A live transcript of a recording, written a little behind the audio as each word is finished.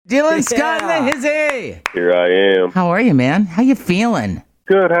Dylan Scott and the Hizzy. Here I am. How are you, man? How you feeling?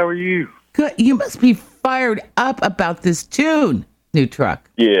 Good. How are you? Good. You must be fired up about this tune, New Truck.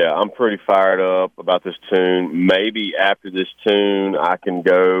 Yeah, I'm pretty fired up about this tune. Maybe after this tune, I can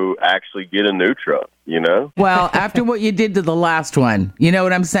go actually get a new truck, you know? Well, after what you did to the last one, you know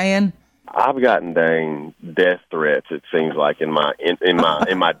what I'm saying? I've gotten dang death threats, it seems like, in my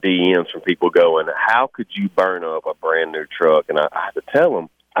DMs from people going, how could you burn up a brand new truck? And I have to tell them,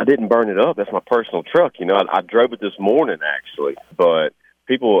 I didn't burn it up. That's my personal truck. You know, I drove it this morning, actually. But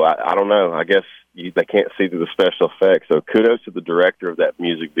people, I don't know, I guess they can't see through the special effects. So kudos to the director of that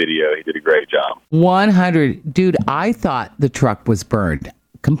music video. He did a great job. 100. Dude, I thought the truck was burned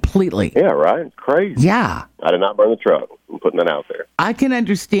completely. Yeah, right? It's crazy. Yeah. I did not burn the truck. I'm putting that out there. I can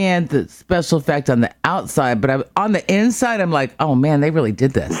understand the special effect on the outside, but on the inside, I'm like, oh, man, they really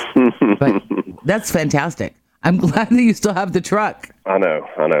did this. But that's fantastic. I'm glad that you still have the truck. I know.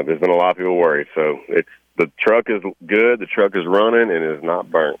 There's been a lot of people worried. So the truck is good. The truck is running and is not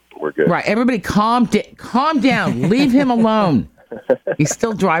burnt. We're good. Right. Everybody calm down. Leave him alone. He's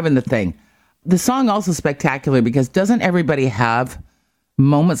still driving the thing. The song also spectacular because doesn't everybody have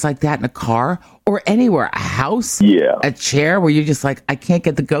moments like that in a car or anywhere, a house, a chair where you're just like, I can't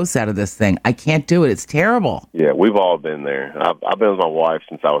get the ghost out of this thing. I can't do it. It's terrible. Yeah, we've all been there. I've been with my wife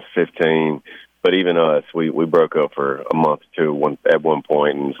since I was 15, but even us, we broke up for a month or two at one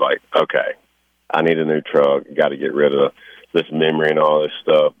point, and it's like, okay, I need a new truck. Got to get rid of this memory and all this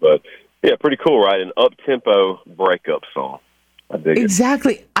stuff. But yeah, pretty cool, right? An up-tempo breakup song. I dig it.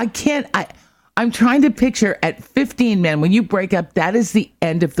 Exactly. I'm trying to picture at 15, man, when you break up, that is the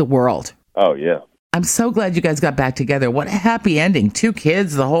end of the world. Oh, yeah. I'm so glad you guys got back together. What a happy ending. 2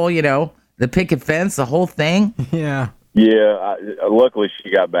 kids, the whole, the picket fence, the whole thing. Yeah. Yeah, luckily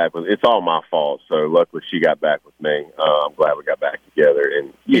she got back with. It's all my fault, so luckily she got back with me. I'm glad we got back together.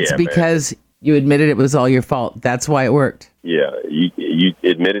 And it's because you admitted it was all your fault. That's why it worked. Yeah, you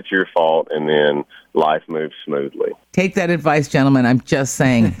admit it's your fault, and then life moves smoothly. Take that advice, gentlemen. I'm just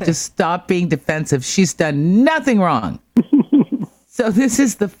saying, just stop being defensive. She's done nothing wrong. So this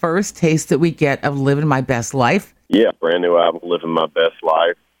is the first taste that we get of Living My Best Life. Yeah, brand new album, Living My Best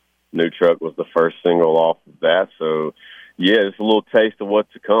Life. New Truck was the first single off of that. So, yeah, it's a little taste of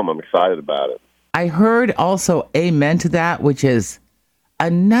what's to come. I'm excited about it. I heard also Amen to That, which is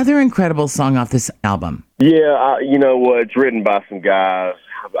another incredible song off this album. Yeah, you know what? It's written by some guys.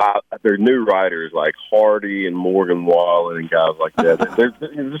 They're new writers like Hardy and Morgan Wallen and guys like that.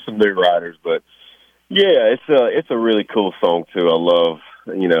 There's just some new writers, but yeah, it's a really cool song too. I love,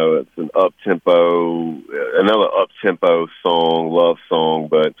 it's another up-tempo song, love song,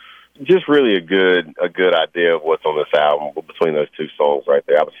 but just really a good idea of what's on this album between those 2 songs right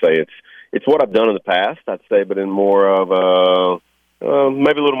there. I would say it's what I've done in the past, I'd say, but in more of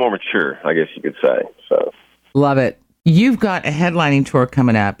maybe a little more mature, I guess you could say. So love it. You've got a headlining tour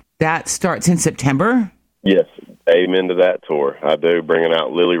coming up. That starts in September? Yes, amen to that tour. I do, bringing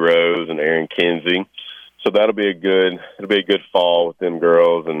out Lily Rose and Aaron Kinsey. So it'll be a good fall with them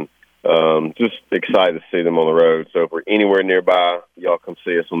girls, and just excited to see them on the road. So if we're anywhere nearby, y'all come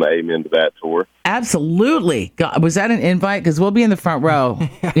see us on the Amen to That tour. Absolutely. God, was that an invite? Because we'll be in the front row,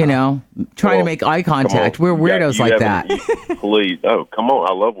 trying to make eye contact. We're weirdos like that. Please. Oh, come on.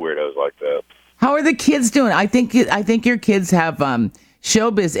 I love weirdos like that. How are the kids doing? I think your kids have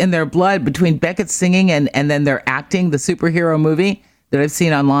showbiz in their blood between Beckett singing and then their acting, the superhero movie that I've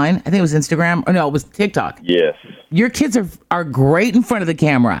seen online. I think it was Instagram. Or no, it was TikTok. Yes. Your kids are great in front of the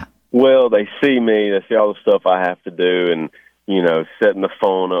camera. Well, they see me. They see all the stuff I have to do and, setting the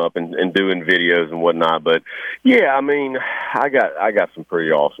phone up and doing videos and whatnot. But, yeah, I mean, I got some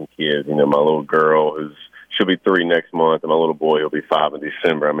pretty awesome kids. My little girl, she'll be 3 next month, and my little boy, he'll be 5 in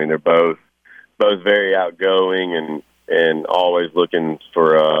December. I mean, they're both very outgoing and always looking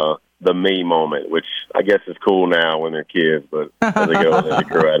for the me moment, which I guess is cool now when they're kids, but as they go, they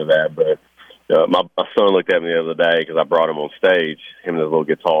grow out of that. But my son looked at me the other day because I brought him on stage, him and his little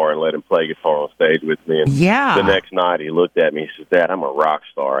guitar, and let him play guitar on stage with me. And the next night he looked at me and says, "Dad, I'm a rock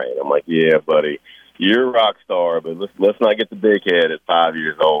star." And I'm like, "Yeah, buddy, you're a rock star, but let's not get the big head at 5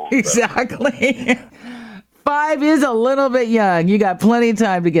 years old." Exactly. 5 is a little bit young. You got plenty of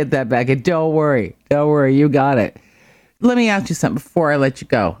time to get that back. And don't worry. You got it. Let me ask you something before I let you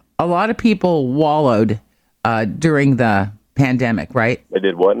go. A lot of people wallowed during the pandemic, right? They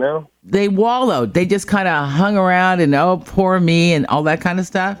did what now? They wallowed. They just kind of hung around and, oh, poor me and all that kind of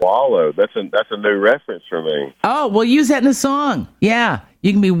stuff. Wallowed. That's a new reference for me. Oh, well, use that in a song. Yeah.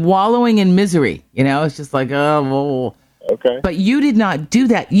 You can be wallowing in misery. It's just like, oh, well, Okay. But you did not do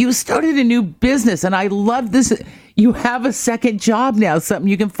that. You started a new business, and I love this. You have a second job now, something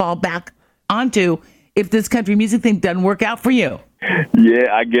you can fall back onto if this country music thing doesn't work out for you.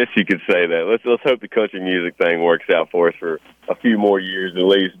 Yeah, I guess you could say that. Let's hope the country music thing works out for us for a few more years at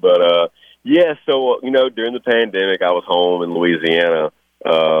least. But yeah, so during the pandemic, I was home in Louisiana,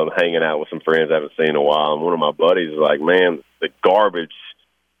 hanging out with some friends I haven't seen in a while, and one of my buddies was like, "Man, the garbage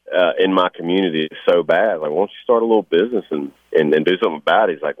in my community is so bad. Like, why don't you start a little business and do something about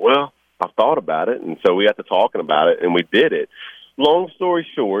it?" He's like, "Well, I've thought about it," and so we got to talking about it, and we did it. Long story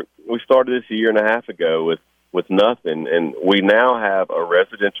short, we started this a year and a half ago with nothing, and we now have a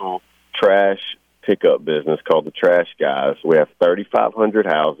residential trash pickup business called the Trash Guys. We have 3,500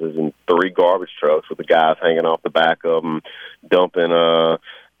 houses and 3 garbage trucks with the guys hanging off the back of them,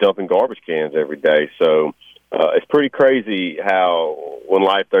 dumping garbage cans every day. So it's pretty crazy how when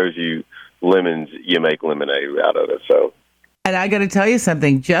life throws you lemons, you make lemonade out of it. So, and I got to tell you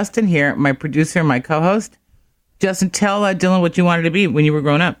something. Justin here, my producer, my co-host. Justin, tell Dylan what you wanted to be when you were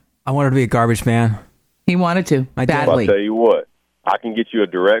growing up. I wanted to be a garbage man. He wanted to badly. I'll tell you what. I can get you a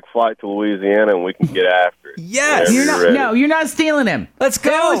direct flight to Louisiana, and we can get after it. Yes, you're not stealing him. Let's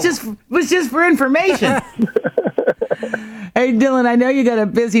go. It was just for information. Hey, Dylan, I know you got a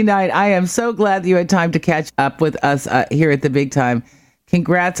busy night. I am so glad that you had time to catch up with us here at the Big Time.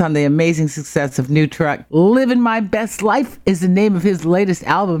 Congrats on the amazing success of New Truck. Living My Best Life is the name of his latest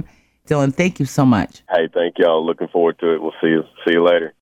album. Dylan, thank you so much. Hey, thank y'all. Looking forward to it. We'll see you later.